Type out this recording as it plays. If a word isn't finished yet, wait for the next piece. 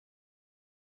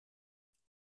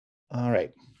All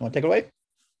right, want to take it away?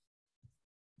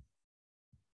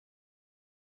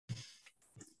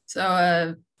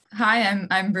 So, hi,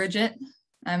 I'm Bridget.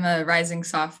 I'm a rising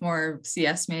sophomore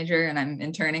CS major, and I'm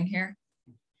interning here.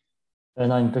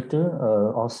 And I'm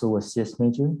Victor, also a CS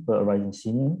major, but a rising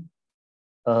senior.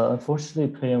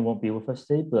 Unfortunately, Priyan won't be with us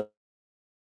today, but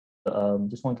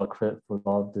just want to credit for a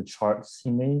lot of the charts he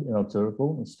made and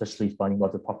Observable, especially finding a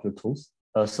lot of the popular tools.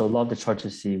 So a lot of the charts you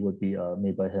see would be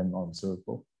made by him on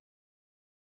Observable.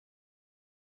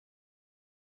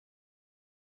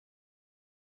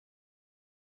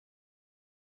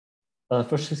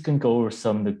 First, just going to go over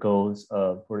some of the goals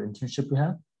for the internship we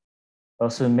have.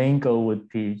 So the main goal would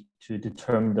be to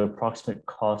determine the approximate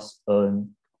cost of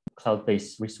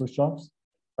cloud-based resource jobs.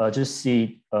 Just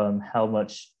see how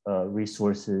much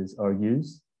resources are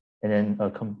used, and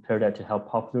then compare that to how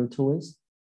popular the tool is.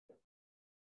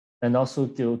 And also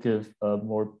they'll give a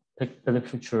more better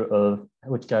picture of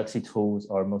which Galaxy tools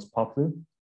are most popular.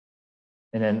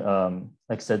 And then,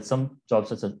 like I said, some jobs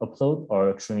such as upload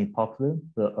are extremely popular,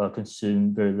 but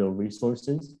consume very little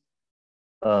resources,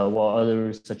 while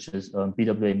others such as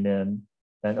BWMM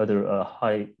and other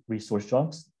high resource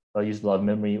jobs use a lot of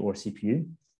memory or CPU,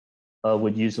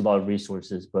 would use a lot of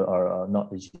resources, but are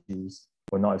not as used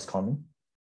or not as common.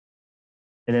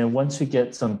 And then once we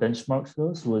get some benchmarks for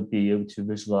those, we'll be able to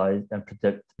visualize and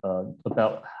predict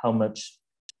about how much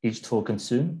each tool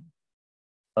consumes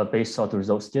based on the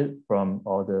results get from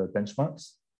all the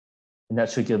benchmarks. And that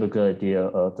should give a good idea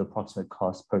of the approximate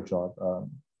cost per job,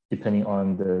 depending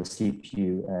on the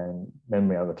CPU and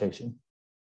memory allocation.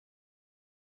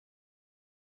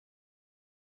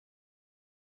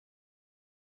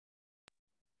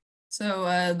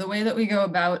 So the way that we go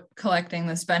about collecting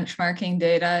this benchmarking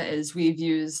data is we've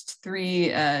used three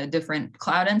different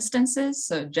cloud instances.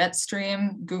 So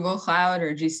Jetstream, Google Cloud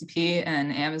or GCP,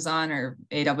 and Amazon or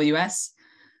AWS.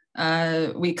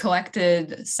 We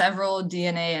collected several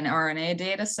DNA and RNA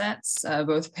data sets,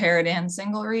 both paired and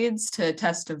single reads, to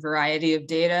test a variety of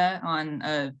data on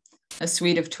a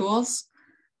suite of tools.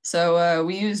 So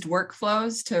we used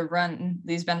workflows to run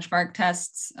these benchmark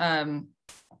tests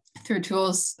through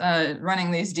tools,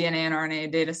 running these DNA and RNA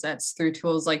data sets through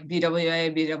tools like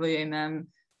BWA, BWMM,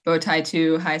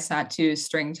 Bowtie2, HiSat2,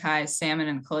 StringTie, Salmon,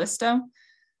 and Callisto.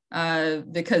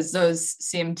 Because those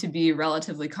seem to be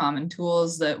relatively common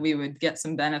tools that we would get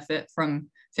some benefit from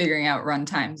figuring out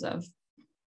runtimes of.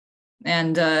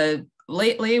 And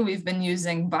lately, we've been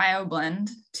using BioBlend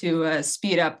to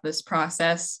speed up this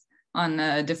process on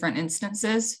different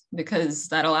instances, because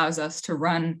that allows us to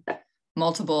run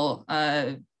multiple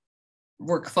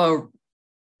workflow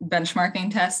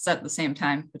benchmarking tests at the same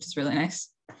time, which is really nice.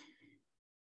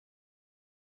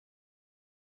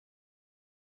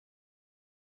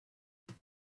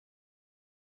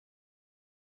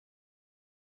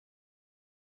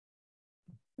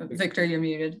 Victor, you're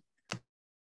muted.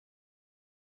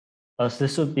 So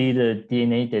this would be the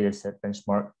DNA dataset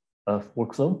benchmark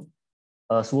workflow.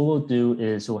 So what we'll do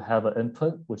is we'll have an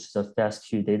input, which is a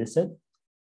FASTQ dataset,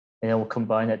 and then we'll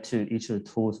combine that to each of the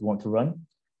tools we want to run.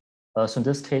 So in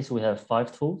this case, we have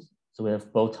 5 tools. So we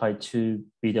have Bowtie2,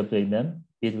 BWMM,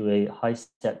 BWA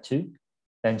HiSat2,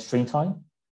 and StringTie.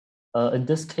 In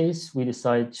this case, we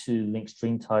decided to link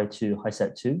StringTie to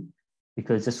HiSat2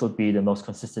 because this would be the most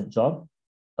consistent job.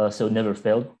 So it never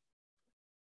failed.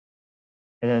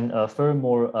 And then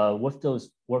furthermore, with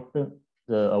those workflows,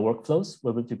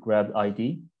 we're able to grab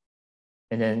ID.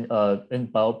 And then in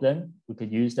BioBlend, we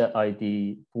could use that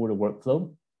ID for the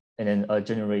workflow and then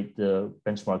generate the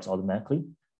benchmarks automatically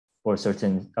for a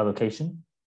certain allocation.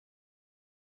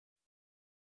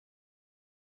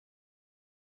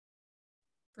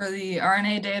 For the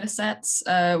RNA data sets,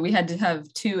 we had to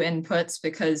have 2 inputs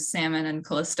because Salmon and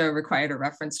Callisto required a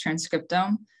reference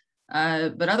transcriptome.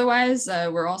 But otherwise,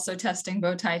 we're also testing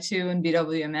Bowtie2 and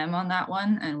BWMM on that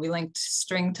one. And we linked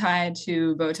StringTie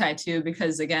to Bowtie2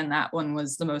 because, again, that one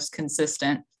was the most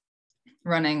consistent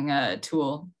running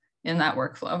tool in that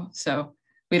workflow. So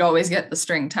we'd always get the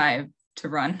StringTie to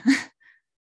run.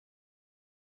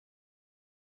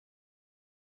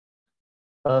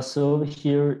 So over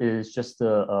here is just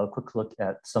a quick look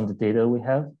at some of the data we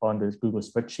have on this Google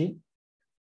spreadsheet.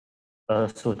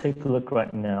 So take a look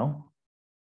right now.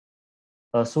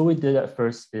 So what we did at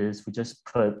first is we just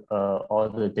put all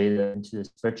the data into the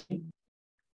spreadsheet.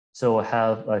 So we'll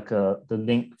have like the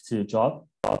link to the job,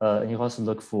 and you also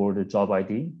look for the job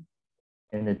ID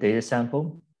and the data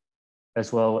sample,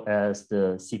 as well as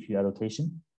the CPU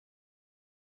allocation,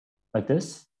 like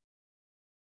this.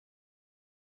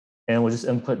 And we'll just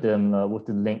input them with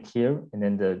the link here and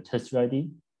then the tester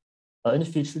ID. In the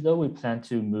future, though, we plan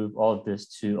to move all of this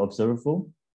to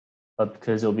observable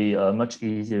because it'll be much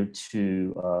easier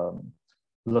to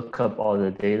look up all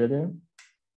the data there.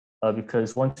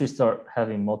 Because once we start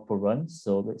having multiple runs,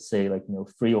 so let's say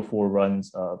 3 or 4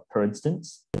 runs per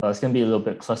instance, it's going to be a little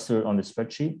bit clustered on the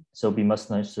spreadsheet. So it'll be much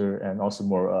nicer and also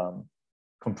more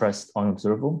compressed on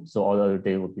observable. So all the other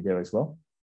data will be there as well.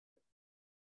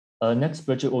 Next,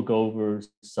 Bridget will go over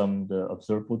some of the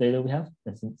observable data we have,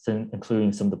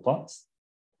 including some of the plots.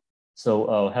 So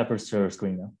I'll have her share her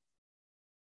screen now.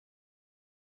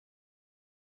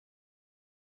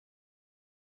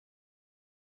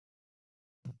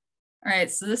 All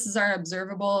right, so this is our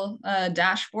observable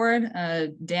dashboard.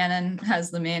 Dannon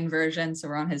has the main version, so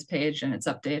we're on his page and it's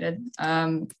updated.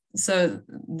 So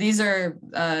these are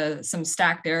some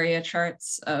stacked area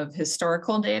charts of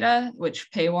historical data,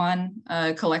 which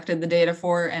Pay1 collected the data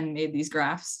for and made these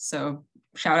graphs. So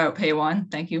shout out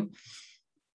Pay1, thank you.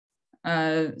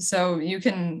 So you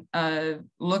can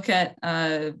look at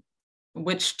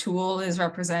which tool is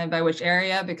represented by which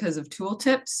area because of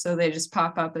tooltips. So they just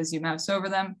pop up as you mouse over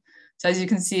them. So as you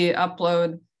can see,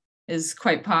 upload is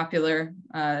quite popular.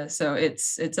 So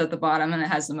it's at the bottom and it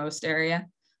has the most area.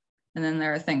 And then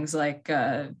there are things like,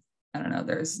 I don't know,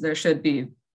 there should be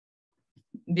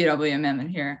BWMM in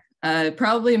here.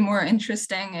 Probably more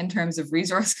interesting in terms of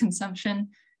resource consumption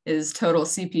is total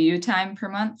CPU time per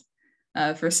month.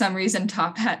 For some reason,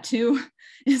 Top Hat 2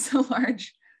 is a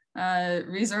large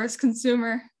resource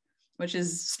consumer, which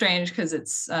is strange because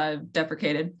it's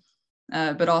deprecated.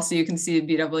 But also you can see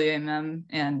BWMM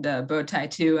and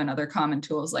Bowtie 2 and other common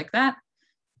tools like that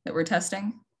we're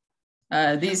testing.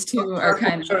 These two are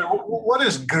kind of... Sorry, what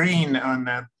is green on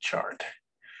that chart?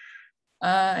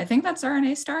 I think that's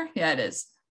RNA star. Yeah, it is.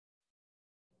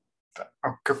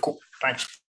 Okay, cool, thanks.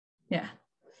 Yeah.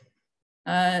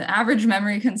 Average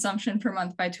memory consumption per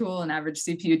month by tool and average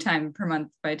CPU time per month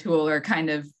by tool are kind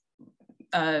of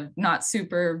not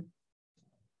super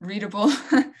readable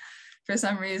for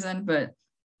some reason, but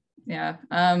yeah.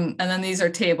 And then these are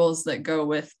tables that go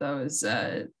with those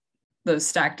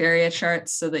stacked area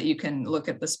charts so that you can look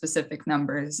at the specific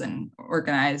numbers and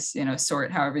organize,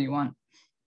 sort however you want.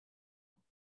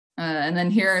 And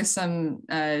then here are some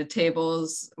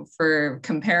tables for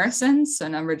comparisons. So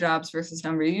number of jobs versus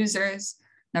number of users,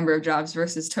 number of jobs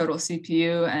versus total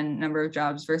CPU, and number of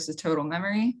jobs versus total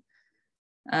memory.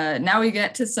 Now we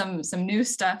get to some new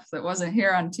stuff that wasn't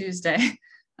here on Tuesday.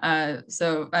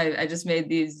 So I just made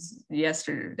these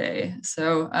yesterday.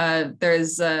 So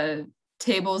there's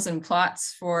tables and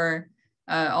plots for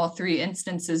all 3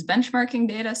 instances benchmarking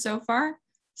data so far.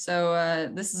 So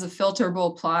this is a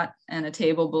filterable plot and a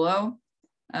table below.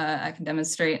 I can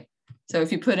demonstrate. So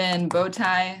if you put in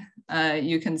Bowtie,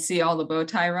 you can see all the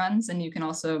Bowtie runs, and you can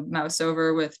also mouse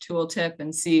over with tooltip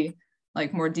and see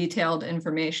more detailed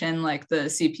information like the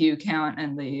CPU count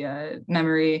and the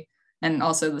memory, and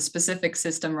also the specific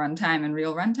system runtime and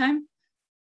real runtime.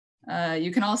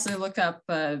 You can also look up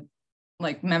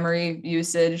memory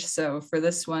usage. So for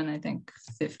this one, I think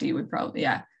 50 would probably,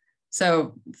 yeah.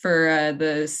 So for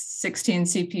the 16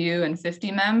 CPU and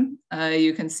 50 mem,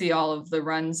 you can see all of the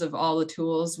runs of all the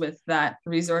tools with that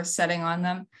resource setting on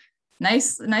them.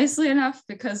 Nicely enough,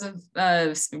 because of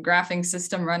graphing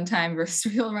system runtime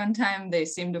versus real runtime, they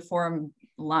seem to form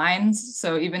lines.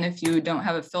 So even if you don't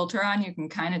have a filter on, you can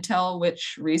kind of tell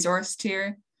which resource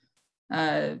tier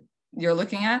you're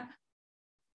looking at.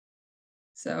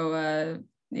 So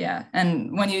yeah,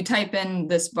 and when you type in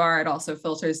this bar, it also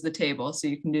filters the table, so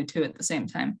you can do 2 at the same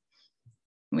time.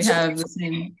 We have the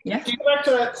same, yeah. Can you go back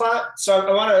to that plot? So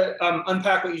I want to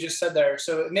unpack what you just said there.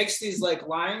 So it makes these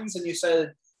lines, and you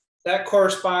said that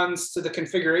corresponds to the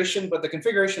configuration, but the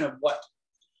configuration of what?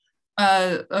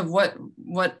 Of what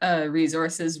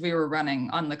resources we were running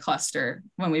on the cluster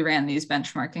when we ran these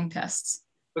benchmarking tests.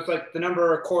 With the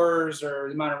number of cores or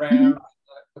the amount of RAM? Mm-hmm.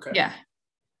 Okay. Yeah.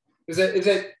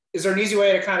 Is there an easy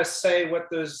way to kind of say what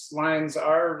those lines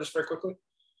are, just very quickly?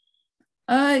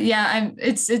 Yeah,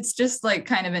 it's just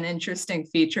kind of an interesting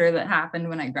feature that happened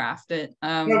when I graphed it.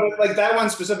 No, but that one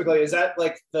specifically, is that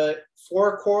the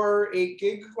 4-core 8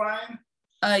 gig line?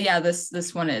 Yeah,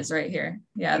 this one is right here.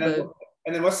 Yeah.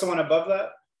 And then what's the one above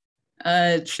that?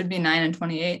 It should be 9 and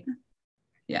 28.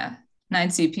 Yeah, 9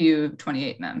 CPU,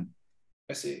 28 mem.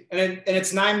 I see. And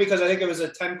it's 9 because I think it was a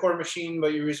 10-core machine,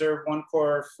 but you reserved 1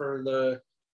 core for the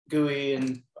GUI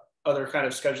and other kind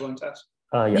of scheduling tests.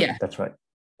 Yeah, that's right.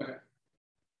 Okay.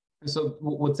 So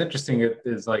what's interesting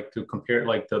is to compare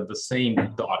the same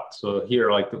dot. So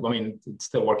here, I mean, it's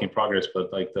still work in progress, but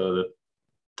the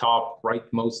top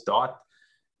rightmost dot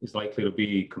is likely to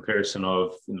be comparison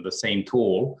of the same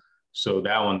tool. So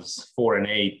that one's 4 and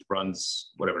 8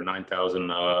 runs whatever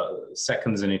 9,000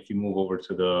 seconds, and if you move over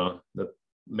to the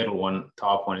middle one,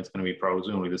 top one, it's going to be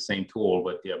presumably the same tool,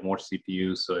 but you have more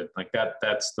CPUs. So like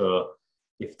that's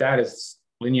if that is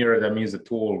linear, that means the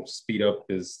tool speed up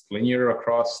is linear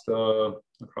across the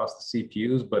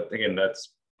CPUs. But again,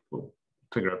 we'll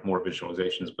figure out more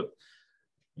visualizations. But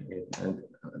and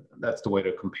that's the way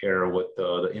to compare what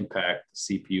the impact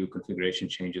CPU configuration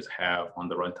changes have on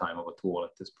the runtime of a tool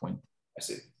at this point. I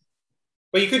see.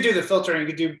 But you could do the filtering. You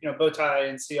could do bow tie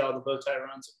and see all the bow tie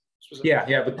runs.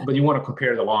 Yeah, but you want to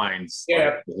compare the lines.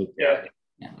 Yeah. Yeah.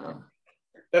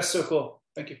 That's so cool.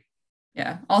 Thank you.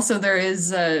 Yeah. Also, there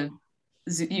is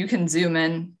you can zoom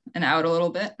in and out a little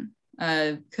bit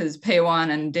because Peiwan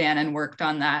and Dannon worked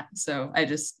on that. So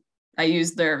I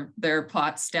used their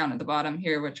plots down at the bottom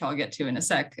here, which I'll get to in a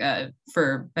sec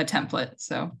for a template.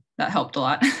 So that helped a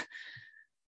lot.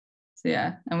 So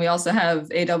yeah, and we also have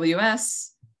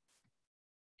AWS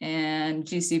and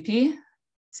GCP,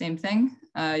 same thing.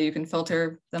 You can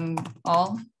filter them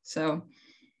all. So,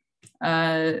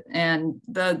 and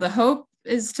the hope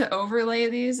is to overlay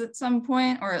these at some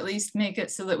point, or at least make it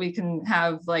so that we can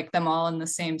have like them all in the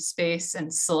same space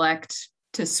and select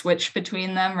to switch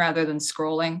between them rather than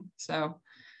scrolling. So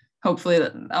hopefully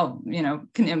that I'll,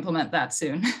 can implement that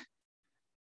soon.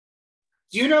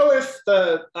 Do you know if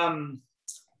the,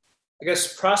 I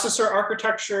guess, processor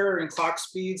architecture and clock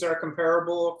speeds are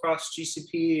comparable across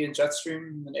GCP and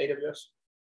Jetstream and AWS?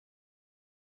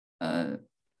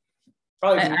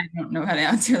 I don't know how to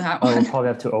answer that one. I'll probably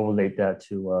have to overlay that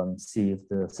to see if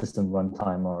the system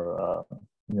runtime are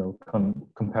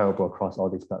comparable across all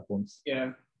these platforms.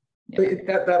 Yeah.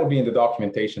 That'll be in the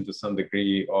documentation to some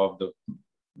degree of the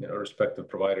respective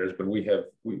providers, but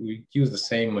we use the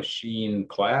same machine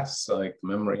class, like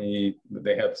memory.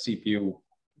 They have CPU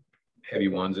heavy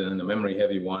ones and the memory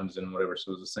heavy ones and whatever.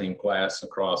 So it's the same class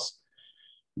across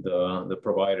the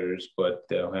providers, but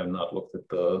I have not looked at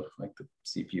the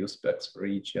CPU specs for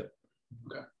each yet.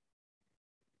 Okay.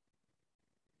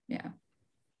 Yeah.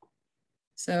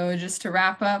 So just to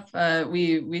wrap up,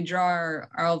 we draw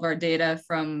all of our data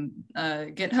from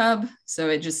GitHub, so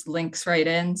it just links right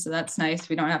in. So that's nice.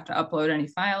 We don't have to upload any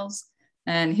files.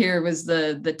 And here was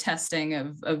the testing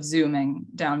of zooming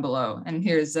down below. And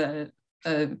here's a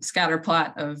scatter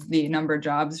plot of the number of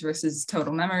jobs versus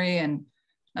total memory and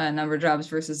number of jobs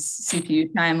versus CPU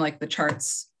time, like the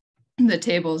charts, the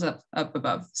tables up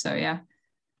above. So yeah.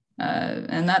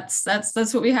 And that's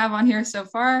what we have on here so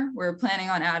far. We're planning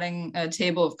on adding a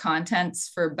table of contents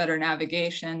for better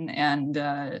navigation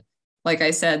and like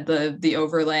I said, the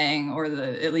overlaying or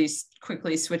at least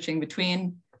quickly switching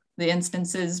between the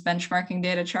instances benchmarking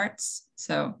data charts.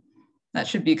 So that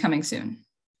should be coming soon.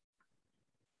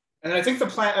 And I think the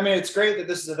plan, I mean, it's great that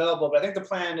this is available, but I think the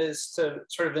plan is to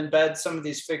sort of embed some of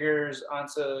these figures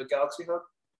onto Galaxy Hub.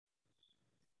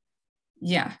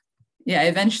 Yeah. Yeah,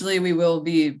 eventually we will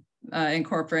be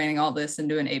incorporating all this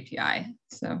into an API.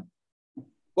 So,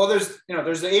 well, there's the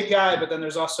API, but then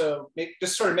there's also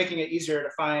just sort of making it easier to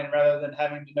find rather than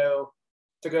having to know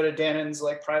to go to Dannon's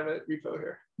like private repo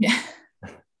here. Yeah.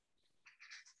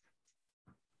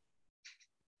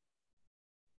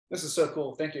 This is so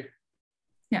cool. Thank you.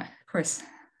 Yeah, of course.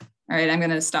 All right, I'm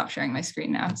going to stop sharing my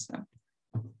screen now. So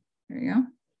there you go.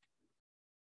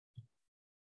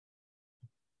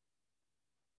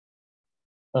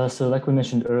 So like we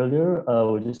mentioned earlier,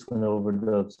 we just went over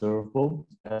the observable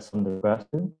as on the graph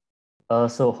here.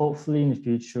 So hopefully in the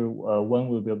future, one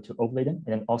will be able to overlay them.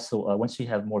 And then also once we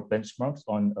have more benchmarks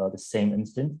on the same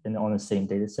instance and on the same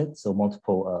data set, so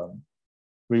multiple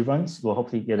reruns, we'll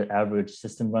hopefully get an average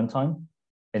system runtime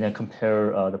and then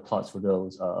compare the plots for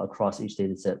those across each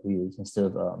data set we use instead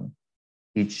of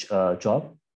each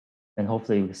job. And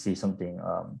hopefully we can see something,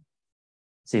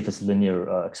 see if it's linear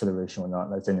acceleration or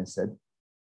not, like Zenon said.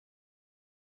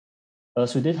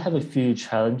 So we did have a few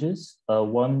challenges.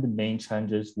 One of the main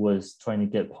challenges was trying to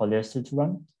get polyester to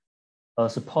run.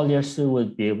 So polyester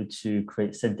would be able to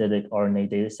create synthetic RNA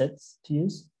data sets to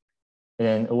use.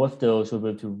 And with those, we'll be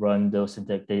able to run those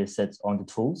synthetic data sets on the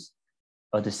tools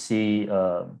to see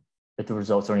if the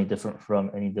results are any different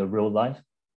from any of the real life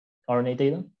RNA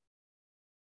data.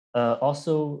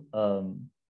 Also,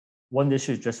 one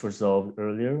issue just resolved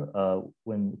earlier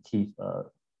when Keith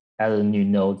added a new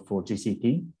node for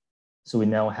GCP. So we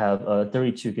now have a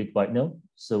 32 gigabyte node.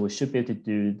 So we should be able to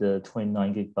do the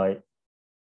 29 gigabyte,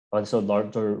 so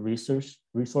larger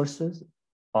resources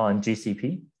on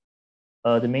GCP.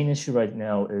 The main issue right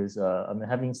now is I'm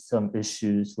having some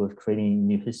issues with creating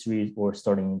new histories or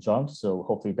starting new jobs. So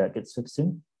hopefully that gets fixed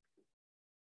soon.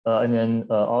 And then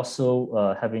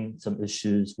also having some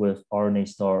issues with RNA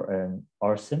star and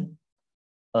RSIM,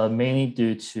 mainly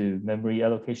due to memory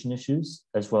allocation issues,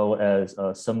 as well as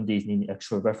some of these needing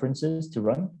extra references to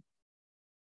run.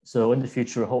 So in the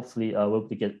future, hopefully we'll be able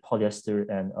to get polyester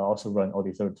and also run all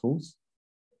these other tools,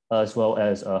 as well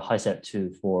as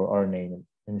HiSat2 for RNA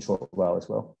in a short while as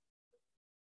well.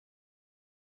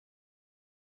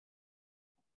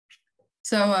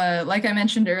 So like I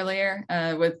mentioned earlier,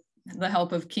 with the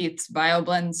help of Keith's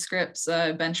BioBlend scripts,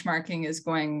 benchmarking is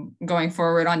going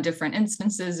forward on different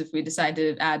instances. If we decide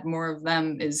to add more of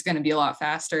them, is going to be a lot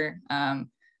faster.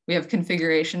 We have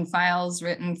configuration files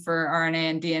written for RNA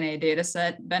and DNA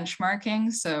dataset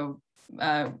benchmarking. So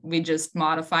we just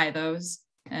modify those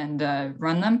and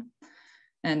run them,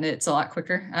 and it's a lot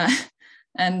quicker.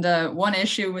 And one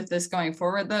issue with this going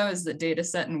forward, though, is that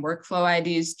dataset and workflow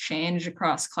IDs change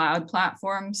across cloud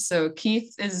platforms. So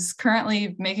Keith is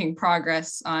currently making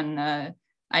progress on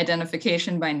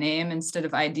identification by name instead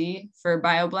of ID for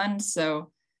BioBlend.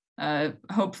 So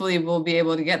hopefully we'll be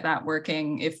able to get that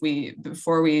working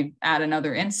before we add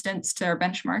another instance to our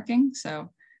benchmarking. So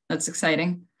that's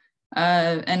exciting.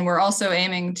 And we're also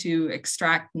aiming to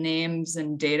extract names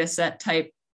and dataset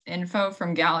type info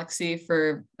from Galaxy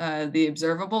for the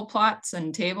observable plots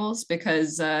and tables,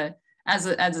 because as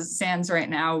it stands right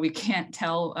now, we can't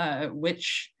tell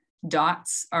which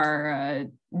dots are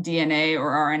DNA or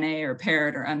RNA or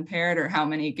paired or unpaired, or how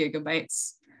many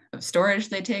gigabytes of storage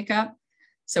they take up.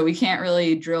 So we can't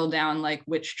really drill down like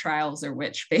which trials are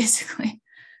which, basically.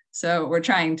 So we're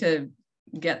trying to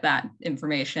get that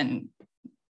information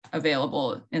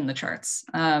available in the charts.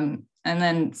 And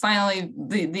then finally,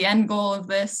 the end goal of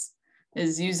this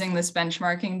is using this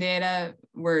benchmarking data.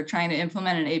 We're trying to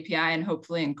implement an API and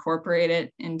hopefully incorporate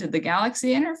it into the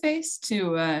Galaxy interface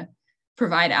to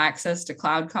provide access to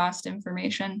cloud cost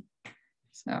information.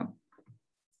 So,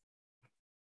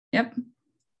 yep.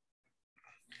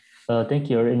 Thank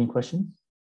you. Are there any questions?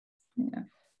 Yeah.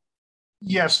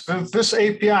 Yes, this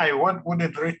API, what would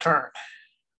it return?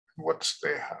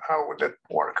 How would it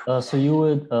work? So you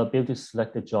would be able to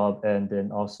select the job and then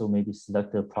also maybe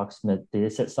select the approximate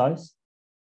dataset size.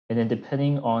 And then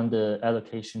depending on the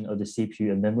allocation of the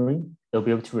CPU and memory, they'll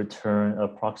be able to return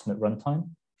approximate runtime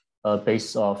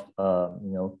based off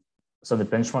some of the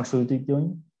benchmarks we'll be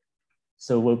doing.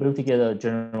 So we'll be able to get a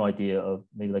general idea of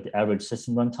maybe like the average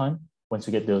system runtime once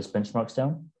we get those benchmarks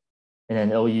down. And then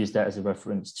it'll use that as a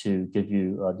reference to give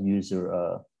you the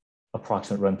user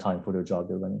approximate runtime for their job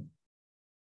they're running.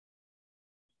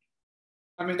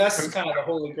 I mean, that's kind of the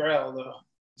holy grail, though.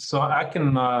 So I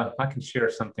can share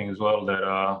something as well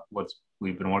that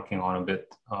we've been working on a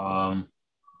bit.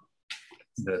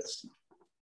 That's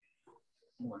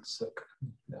 1 sec.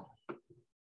 Yeah.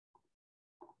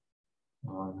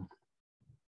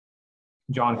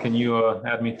 John, can you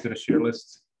add me to the share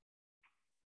list?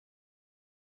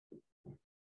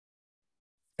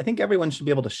 I think everyone should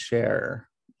be able to share.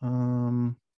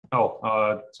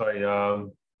 Sorry,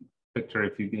 Victor,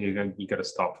 if you got to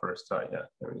stop first. Yeah,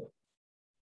 there we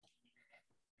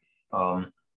go.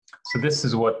 So this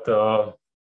is what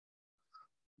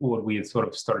we had sort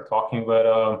of started talking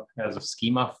about as a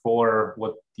schema for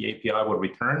what the API would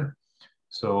return.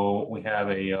 So we have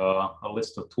a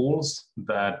list of tools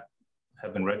that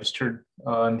have been registered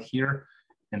in here,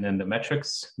 and then the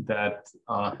metrics that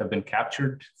have been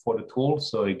captured for the tool.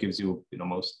 So it gives you,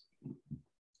 most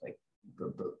like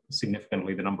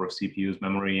significantly the number of CPUs,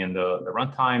 memory, and the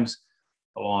runtimes,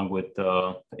 along with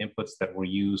the inputs that were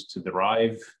used to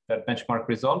derive that benchmark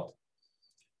result.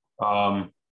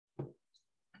 And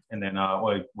then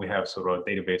we have sort of a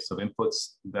database of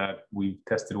inputs that we've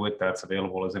tested with that's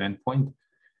available as an endpoint.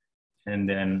 And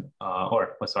then,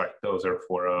 those are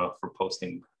for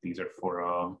posting. These are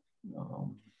for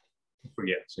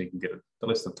so you can get the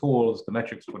list of tools, the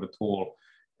metrics for the tool,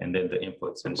 and then the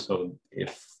inputs. And so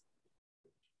if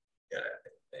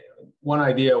one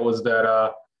idea was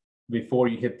that before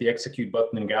you hit the execute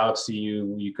button in Galaxy,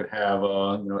 you could have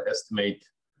estimate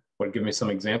or give me some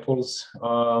examples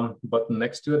button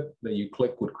next to it that you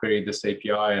click would create this API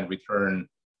and return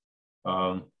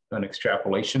an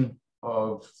extrapolation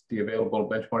of the available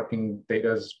benchmarking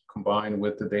data combined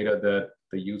with the data that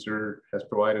the user has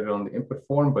provided on the input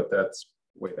form, but that's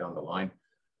way down the line.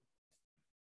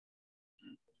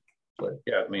 But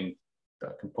yeah, I mean, I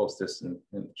can post this in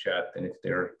the chat, and if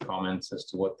there are comments as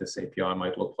to what this API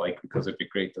might look like, because it'd be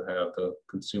great to have the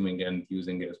consuming end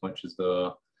using it as much as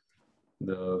the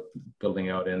building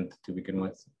out end to begin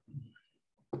with.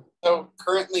 So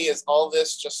currently, is all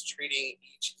this just treating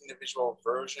each individual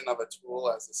version of a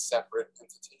tool as a separate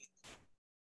entity?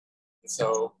 And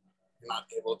so you're not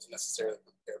able to necessarily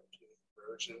compare between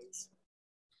versions.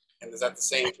 And is that the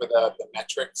same for the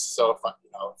metrics? So if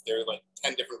if there are like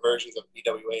 10 different versions of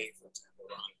BWA, for example,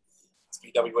 is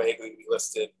BWA going to be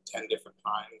listed 10 different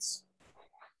times?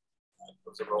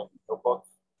 Was a roll notebook?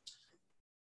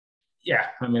 Yeah,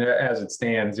 I mean, as it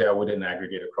stands, yeah, we didn't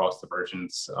aggregate across the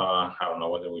versions. I don't know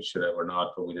whether we should have or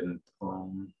not, but we didn't.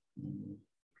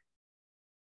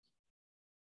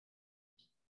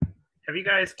 Have you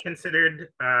guys considered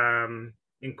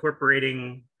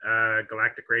incorporating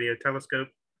galactic radio telescope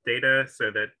data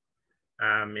so that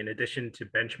in addition to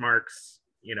benchmarks,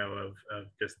 of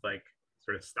just like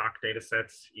sort of stock data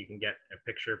sets, you can get a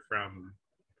picture from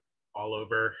all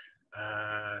over,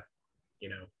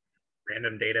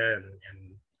 random data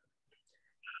and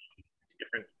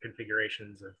different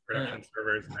configurations of production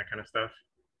servers and that kind of stuff?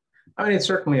 I mean, it's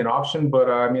certainly an option, but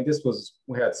I mean,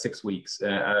 we had 6 weeks,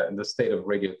 and the state of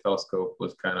radio telescope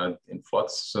was kind of in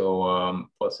flux. So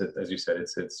plus, as you said,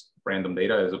 it's random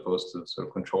data as opposed to sort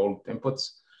of controlled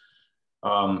inputs.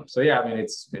 So yeah, I mean,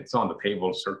 it's on the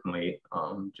table certainly.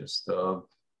 Just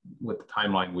with the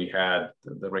timeline we had,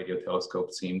 the radio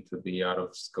telescope seemed to be out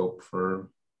of scope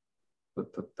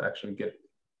to actually get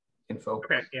info.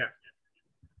 Okay, yeah,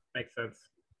 makes sense.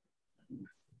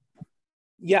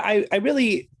 Yeah, I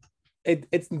really,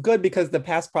 it's good because the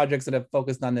past projects that have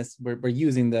focused on this were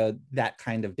using that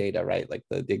kind of data, right? Like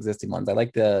the existing ones. I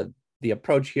like the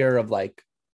approach here of like,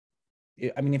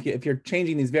 I mean, if you're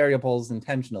changing these variables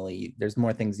intentionally, there's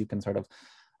more things you can sort of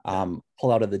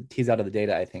tease out of the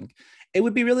data. I think it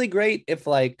would be really great if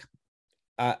like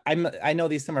I know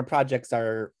these summer projects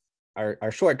are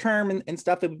short term and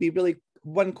stuff. It would be really,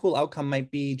 one cool outcome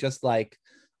might be just like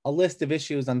a list of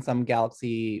issues on some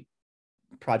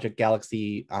project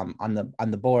Galaxy on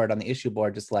the board, on the issue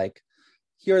board, just like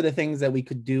here are the things that we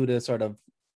could do to sort of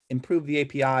improve the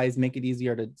APIs, make it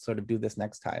easier to sort of do this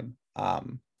next time.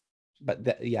 But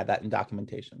that in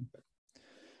documentation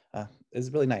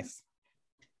is really nice.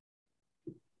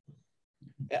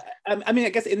 I mean, I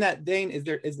guess in that vein,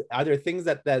 are there things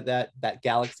that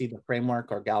Galaxy, the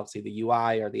framework, or Galaxy, the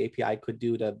UI, or the API could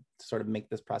do to sort of make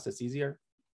this process easier?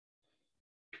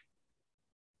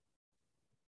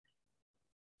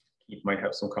 Keith might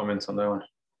have some comments on that one.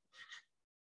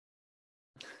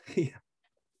 Yeah,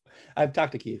 I've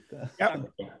talked to Keith.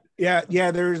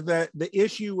 Yeah. There's the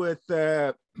issue with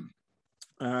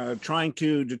trying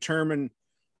to determine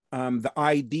the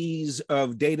IDs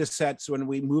of data sets when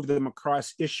we move them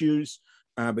across issues.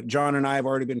 But John and I have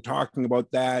already been talking about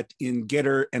that in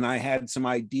Gitter, and I had some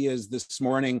ideas this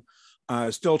morning.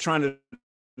 Still trying to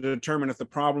determine if the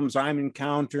problems I'm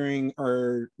encountering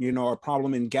are, a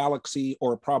problem in Galaxy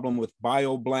or a problem with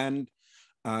BioBlend.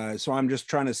 So I'm just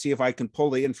trying to see if I can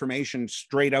pull the information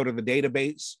straight out of the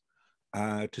database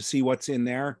to see what's in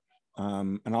there.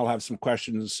 And I'll have some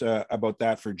questions about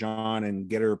that for John and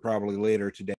Gitter probably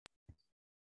later today.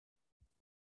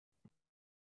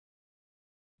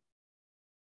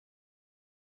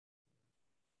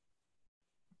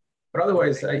 But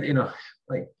otherwise, like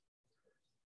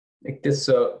this,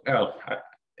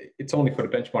 it's only for the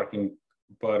benchmarking,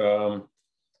 but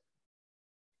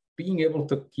being able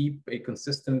to keep a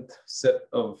consistent set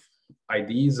of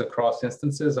IDs across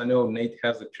instances. I know Nate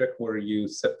has a trick where you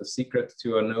set the secret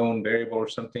to a known variable or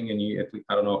something, and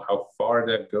I don't know how far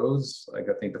that goes. Like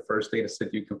I think the first data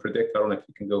set you can predict. I don't know if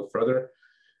you can go further,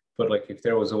 but like if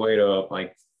there was a way to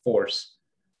like force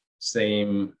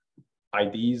same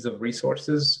IDs of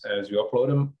resources as you upload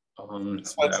them.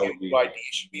 That's what UUID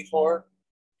should be for.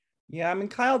 Yeah, I mean,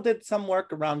 Kyle did some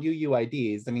work around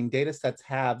UUIDs. I mean, data sets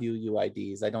have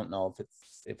UUIDs. I don't know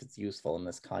if it's useful in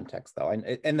this context though.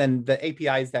 And then the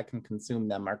APIs that can consume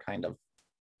them are kind of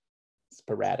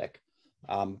sporadic.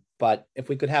 But if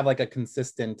we could have like a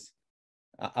consistent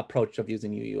approach of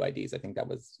using UUIDs, I think that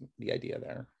was the idea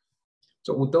there.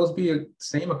 So would those be the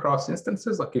same across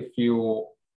instances? Like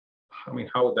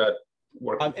how would that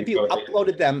work? If you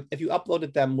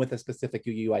uploaded them with a specific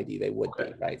UUID, they would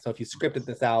be, right? So if you scripted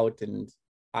this out, and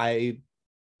I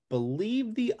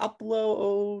believe the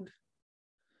upload,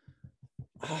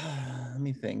 let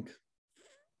me think.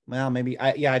 Well, maybe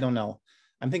I don't know.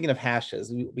 I'm thinking of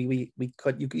hashes. We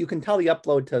could, you can tell the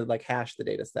upload to like hash the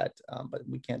data set, but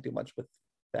we can't do much with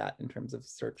that in terms of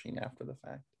searching after the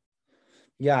fact.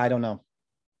 Yeah, I don't know.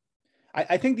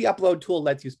 I think the upload tool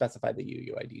lets you specify the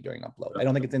UUID during upload. I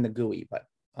don't think it's in the GUI, but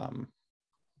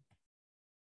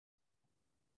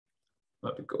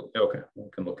that'd be cool. Okay, we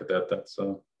can look at that. That's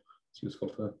it's useful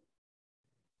too.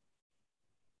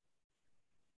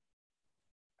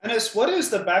 And what is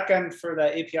the backend for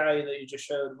that API that you just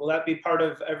showed? Will that be part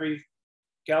of every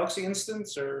Galaxy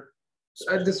instance, or?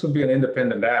 This would be an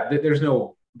independent app. There's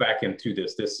no backend to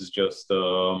this. This is just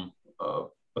a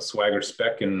Swagger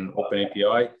spec in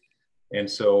OpenAPI. And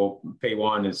so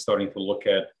PayOne is starting to look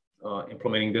at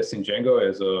implementing this in Django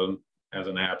as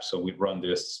an app. So we'd run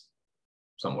this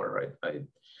somewhere, right?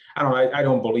 I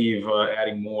don't believe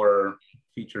adding more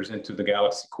features into the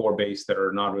Galaxy core base that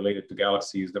are not related to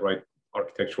Galaxy is the right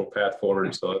architectural path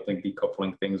forward. So I think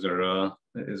decoupling things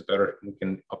is better. We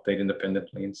can update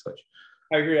independently and such.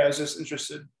 I agree. I was just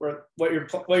interested what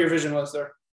your vision was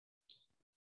there.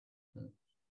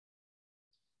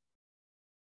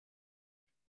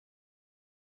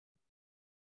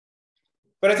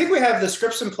 But I think we have the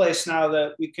scripts in place now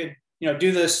that we could,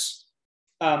 do this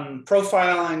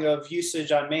profiling of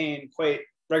usage on main quite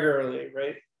regularly,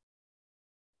 right?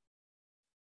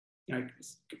 You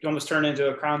almost turn into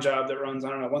a cron job that runs, I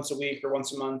don't know, once a week or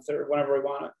once a month or whenever we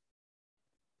want it.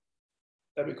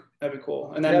 That'd be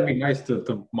cool. And then that'd be nice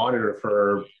to monitor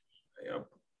for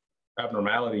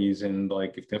abnormalities and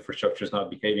like if the infrastructure is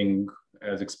not behaving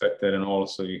as expected, and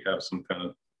also you have some kind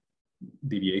of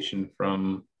deviation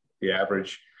from the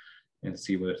average and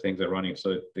see whether things are running,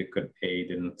 so they could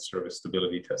aid in service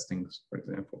stability testings, for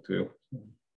example, too,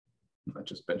 not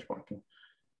just benchmarking.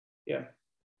 Yeah.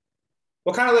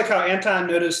 Well, kind of like how Anton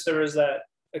noticed there was that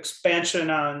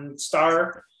expansion on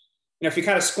star. If you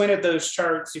kind of squint at those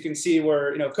charts, you can see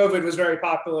where COVID was very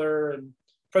popular and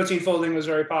protein folding was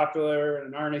very popular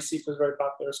and RNA-seq was very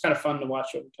popular. It's kind of fun to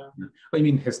watch over time. Well, you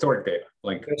mean historic data,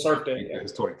 like historic data? Yeah.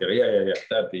 Historic data, yeah.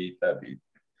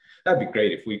 That'd be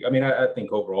great if we. I mean, I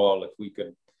think overall, if we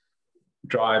could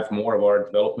drive more of our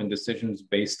development decisions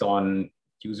based on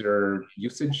user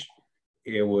usage,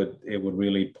 it would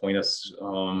really point us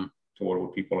toward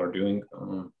what people are doing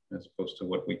as opposed to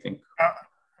what we think.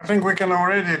 I think we can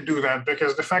already do that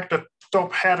because the fact that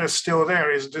top hat is still there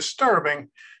is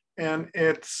disturbing, and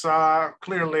it's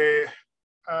clearly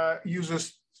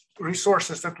uses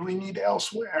resources that we need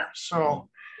elsewhere. So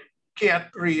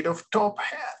get rid of top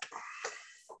hat.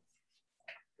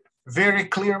 Very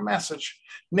clear message.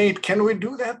 Nate, can we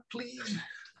do that, please?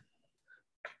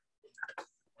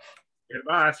 Good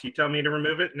boss, you tell me to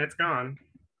remove it and it's gone.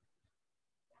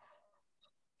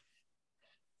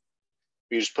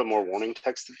 You just put more warning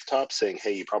text at the top saying,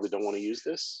 hey, you probably don't want to use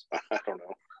this? I don't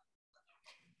know.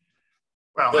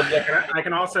 Well, I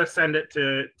can also send it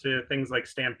to things like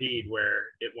Stampede where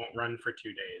it won't run for 2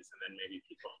 days and then maybe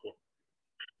people will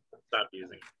stop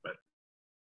using it. But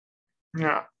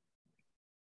yeah.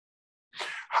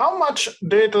 How much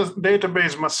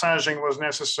database massaging was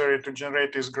necessary to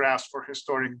generate these graphs for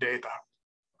historic data?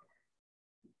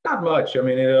 Not much. I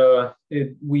mean,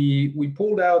 we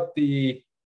pulled out the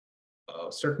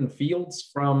certain fields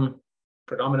from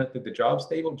predominantly the jobs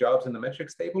table, jobs in the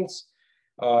metrics tables,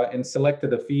 and selected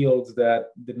the fields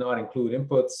that did not include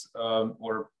inputs,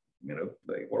 or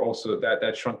they were also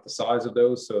that shrunk the size of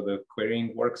those, so the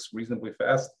querying works reasonably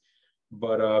fast.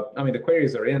 But I mean, the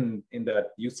queries are in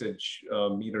that usage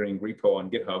metering repo on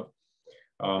GitHub.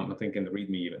 I think in the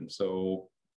README even. So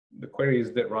the queries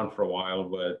did run for a while,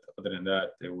 but other than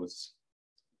that, it was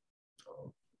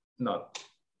not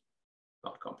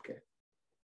complicated.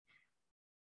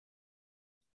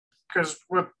 Because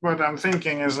what I'm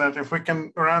thinking is that if we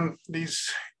can run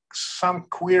some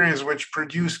queries which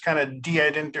produce kind of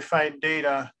de-identified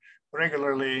data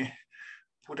regularly,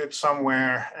 put it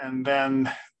somewhere, and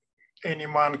then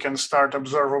anyone can start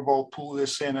observable, pull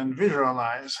this in and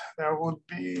visualize, that would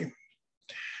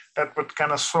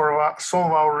kind of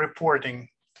solve our reporting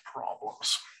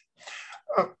problems.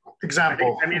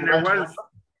 Example. I mean, there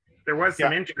was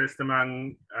some interest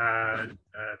among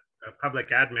public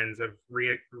admins of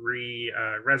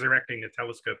resurrecting the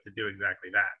telescope to do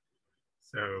exactly that.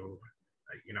 So,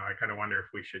 I kind of wonder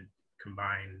if we should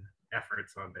combine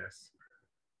efforts on this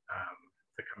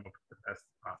to come up with the best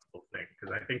possible thing,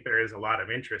 because I think there is a lot of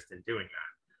interest in doing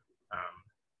that.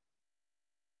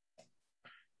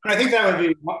 I think that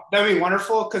would be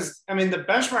wonderful, because I mean the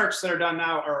benchmarks that are done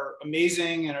now are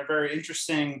amazing and are very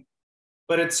interesting,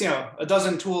 but it's a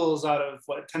dozen tools out of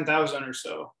 10,000 or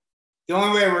so. The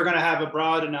only way we're going to have a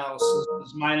broad analysis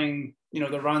is mining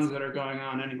the runs that are going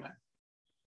on anyway.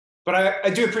 But I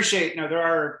do appreciate there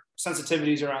are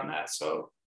sensitivities around that,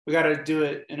 so we got to do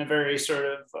it in a very sort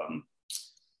of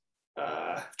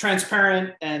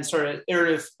transparent and sort of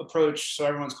iterative approach so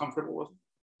everyone's comfortable with it.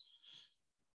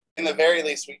 In the very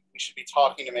least, we should be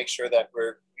talking to make sure that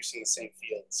we're using the same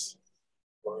fields,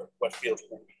 or what fields are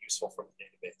going to be useful from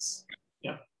the database.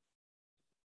 Yeah.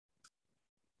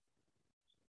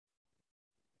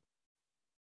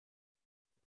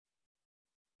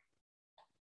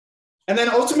 And then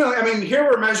ultimately, I mean, here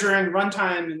we're measuring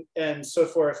runtime and so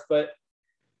forth, but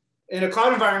in a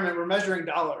cloud environment, we're measuring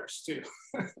dollars too.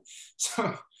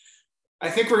 So I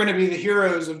think we're going to be the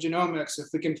heroes of genomics if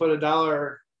we can put a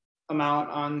dollar amount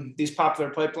on these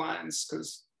popular pipelines,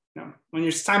 because when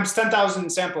you're times 10,000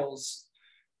 samples,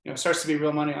 it starts to be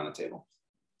real money on the table.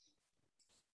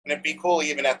 And it'd be cool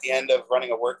even at the end of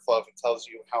running a workflow if it tells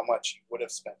you how much you would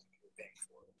have spent if you were paying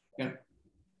for it. Yeah.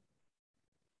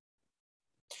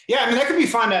 Yeah, I mean, that could be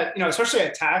fun at, especially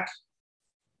at TAC,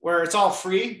 where it's all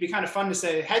free. It'd be kind of fun to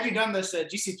say, had you done this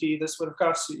at GCP, this would have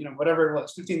cost you, whatever it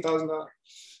was, $15,000.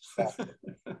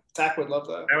 TAC would love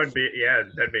that. That would be, yeah,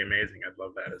 that'd be amazing. I'd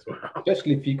love that as well.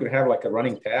 Especially if you could have like a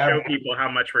running tab. Show people how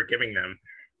much we're giving them.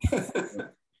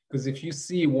 Because if you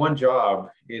see one job,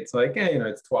 it's like,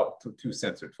 it's 2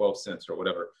 cents or 12 cents or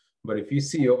whatever. But if you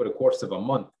see over the course of a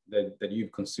month that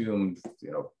you've consumed,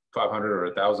 $500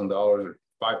 or $1,000 or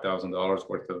 $5,000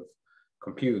 worth of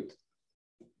compute,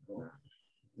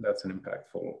 that's an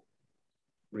impactful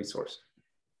resource.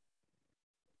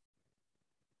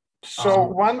 So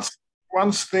once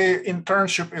the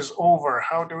internship is over,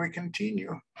 how do we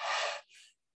continue?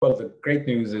 Well, the great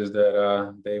news is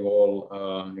that they've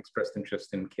all expressed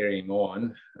interest in carrying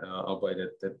on,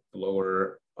 albeit at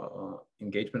lower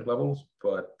engagement levels.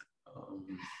 But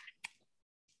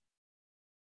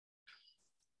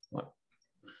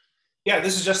yeah,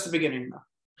 this is just the beginning now.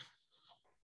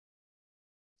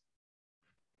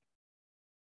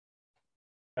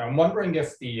 I'm wondering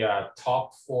if the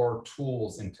top 4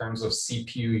 tools in terms of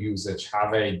CPU usage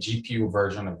have a GPU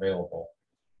version available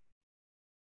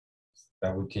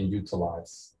that we can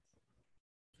utilize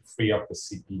to free up the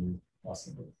CPU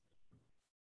possibly.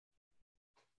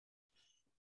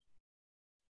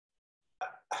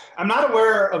 I'm not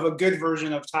aware of a good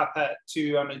version of Top Hat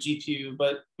 2 on a GPU,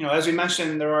 but as we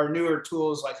mentioned, there are newer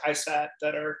tools like HiSat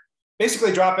that are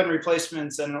basically drop-in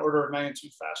replacements at an order of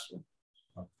magnitude faster.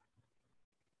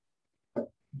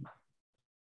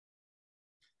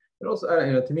 But also,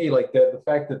 to me, like the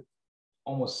fact that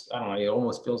almost, it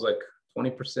almost feels like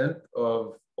 20%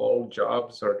 of all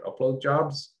jobs or upload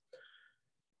jobs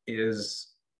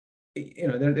is, they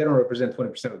don't represent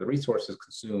 20% of the resources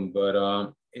consumed,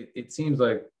 but it seems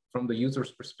like from the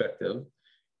user's perspective,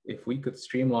 if we could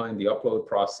streamline the upload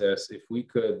process, if we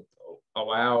could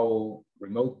allow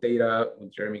remote data,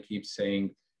 what Jeremy keeps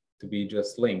saying, to be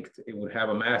just linked, it would have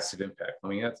a massive impact. I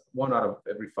mean, that's 1 out of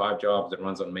every 5 jobs that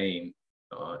runs on main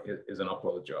is an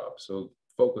upload job. So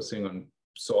focusing on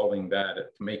solving that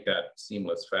to make that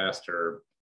seamless, faster,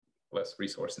 less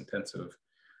resource intensive,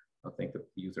 I think that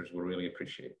users will really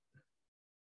appreciate.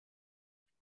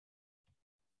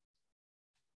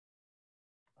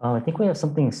 I think we have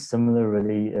something similar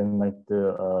really in like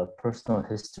the personal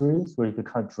histories, where you could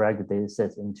kind of drag the data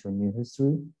sets into a new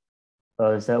history.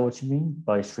 Is that what you mean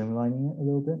by streamlining it a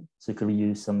little bit? So you could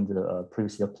reuse some of the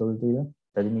previously uploaded data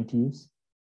that you need to use?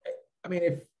 I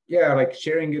mean, like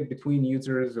sharing it between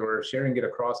users or sharing it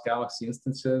across Galaxy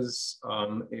instances.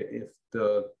 If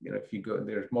you go,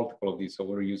 there's multiple of these. So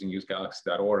we're using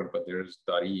usegalaxy.org, but there's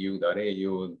 .eu,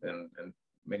 .au, and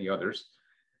many others.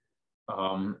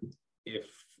 If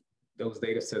those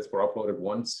data sets were uploaded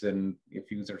once, and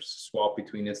if users swap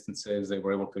between instances, they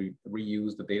were able to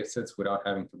reuse the data sets without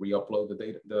having to re-upload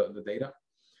the data.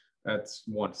 That's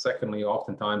one. Secondly,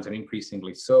 oftentimes and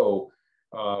increasingly so,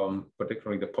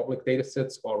 particularly the public data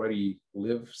sets already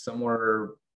live somewhere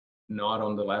not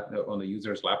on the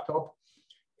user's laptop.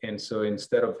 And so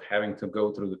instead of having to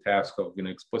go through the task of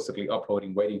explicitly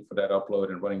uploading, waiting for that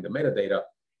upload and running the metadata,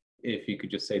 if you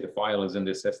could just say the file is in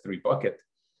this S3 bucket,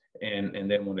 and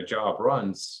then when a job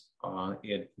runs,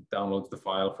 it downloads the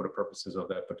file for the purposes of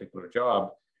that particular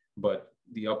job, but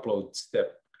the upload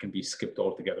step can be skipped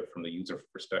altogether from the user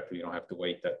perspective. You don't have to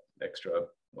wait that extra,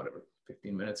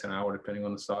 15 minutes, an hour, depending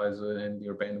on the size and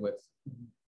your bandwidth.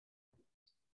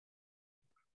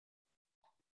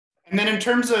 And then in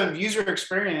terms of user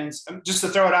experience, just to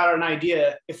throw it out an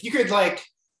idea, if you could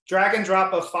drag and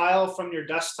drop a file from your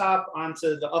desktop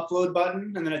onto the upload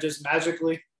button, and then it just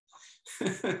magically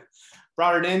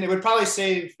brought it in, it would probably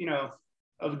save,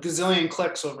 a gazillion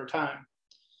clicks over time.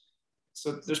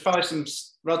 So there's probably some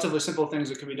relatively simple things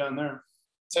that can be done there.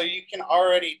 So you can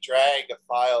already drag a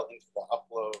file into the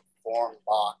upload form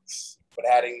box, but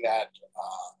adding that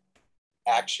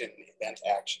event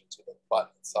action to the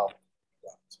button itself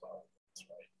as well. That's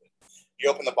right. You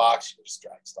open the box, you just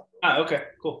drag stuff. Okay,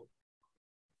 cool.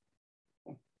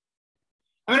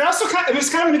 I mean, it's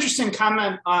kind of an interesting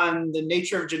comment on the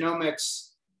nature of genomics.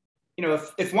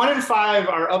 If 1 in 5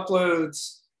 are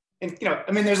uploads, and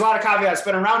I mean, there's a lot of caveats,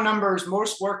 but in round numbers,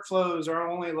 most workflows are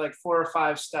only like 4 or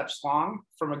 5 steps long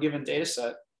from a given data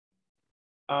set.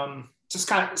 It's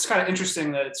kind of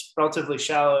interesting that it's relatively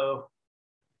shallow,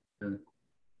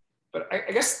 but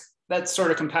I guess that's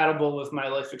sort of compatible with my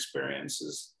life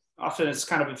experiences. Often it's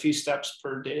kind of a few steps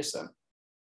per data set.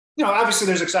 Obviously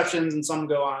there's exceptions and some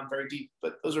go on very deep,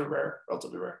 but those are rare,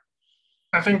 relatively rare.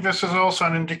 I think this is also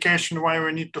an indication why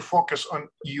we need to focus on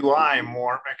UI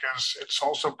more, because it's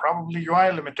also probably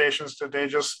UI limitations that they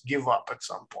just give up at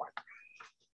some point.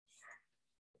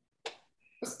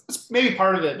 That's maybe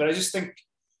part of it, but I just think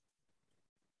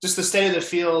just the state of the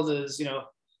field is,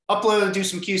 upload, do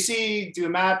some QC, do a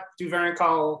map, do variant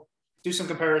call, do some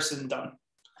comparison, done.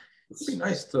 It'd be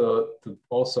nice to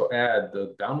also add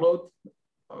the download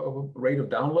rate of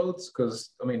downloads,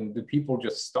 because I mean, do people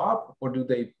just stop, or do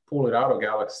they pull it out of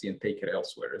Galaxy and take it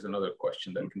elsewhere? Is another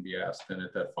question that can be asked then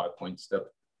at that 5-point step.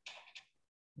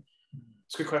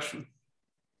 It's a good question.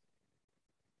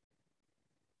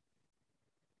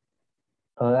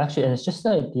 Actually, and it's just the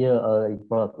idea you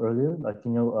brought up earlier, like,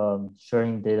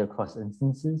 sharing data across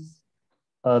instances.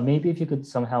 Maybe if you could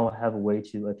somehow have a way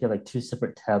to, if you have like 2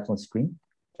 separate tabs on screen,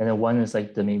 and then one is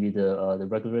like the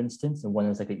regular instance, and one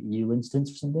is like an EU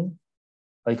instance or something.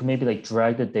 Or you can maybe like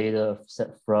drag the data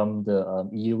set from the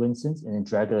EU instance and then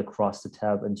drag it across the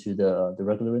tab into the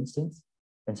regular instance,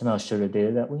 and somehow share the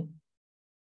data that way.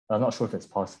 I'm not sure if that's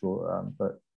possible,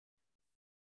 but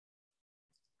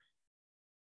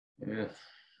yeah,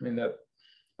 I mean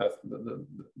that's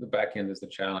the back end is the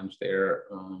challenge there,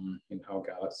 in how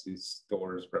Galaxy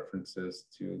stores references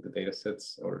to the data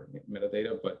sets or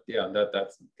metadata. But yeah,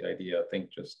 that's the idea. I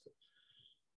think just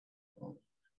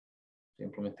the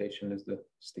implementation is the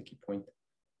sticky point.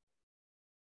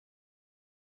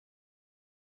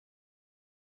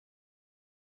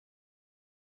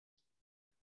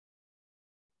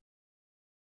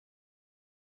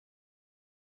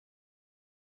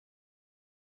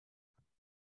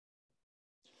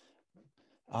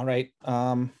 All right.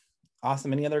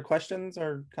 Awesome. Any other questions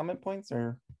or comment points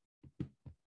or?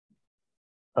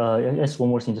 I guess one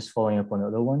more thing, just following up on the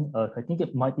other one. I think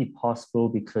it might be possible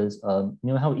because you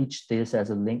know how each data set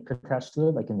has a link attached to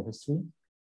it, like in the history,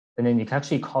 and then you can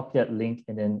actually copy that link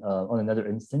and then on another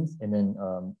instance and then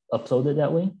upload it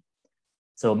that way.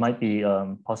 So it might be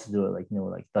possible to do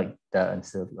it like that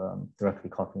instead of directly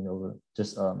copying it over.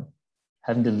 Just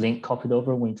having the link copied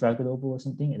over when you drag it over or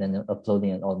something, and then uploading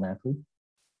it automatically.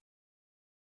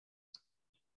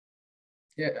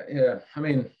 Yeah. I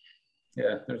mean,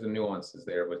 yeah, there's the nuances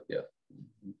there, but yeah.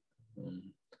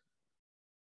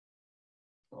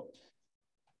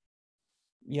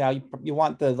 Yeah, you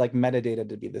want the metadata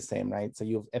to be the same, right?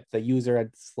 So if the user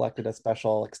had selected a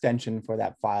special extension for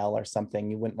that file or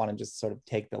something, you wouldn't want to just sort of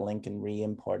take the link and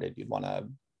re-import it. You'd want to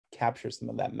capture some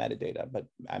of that metadata. But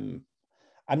I'm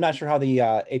not sure how the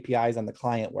APIs on the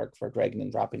client work for dragging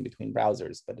and dropping between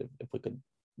browsers. But if we could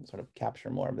sort of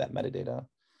capture more of that metadata,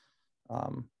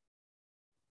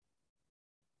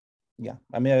 yeah,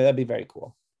 I mean, that'd be very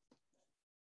cool.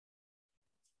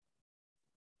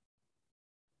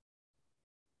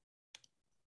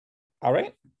 All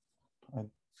right.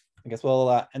 I guess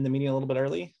we'll end the meeting a little bit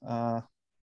early.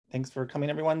 Thanks for coming,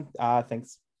 everyone.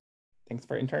 Thanks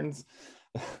for interns.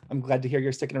 I'm glad to hear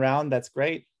you're sticking around. That's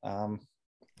great. Have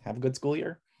a good school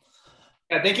year.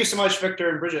 Yeah, thank you so much, Victor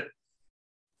and Bridget.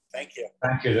 Thank you.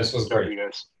 Thank you. This was great. You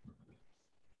guys.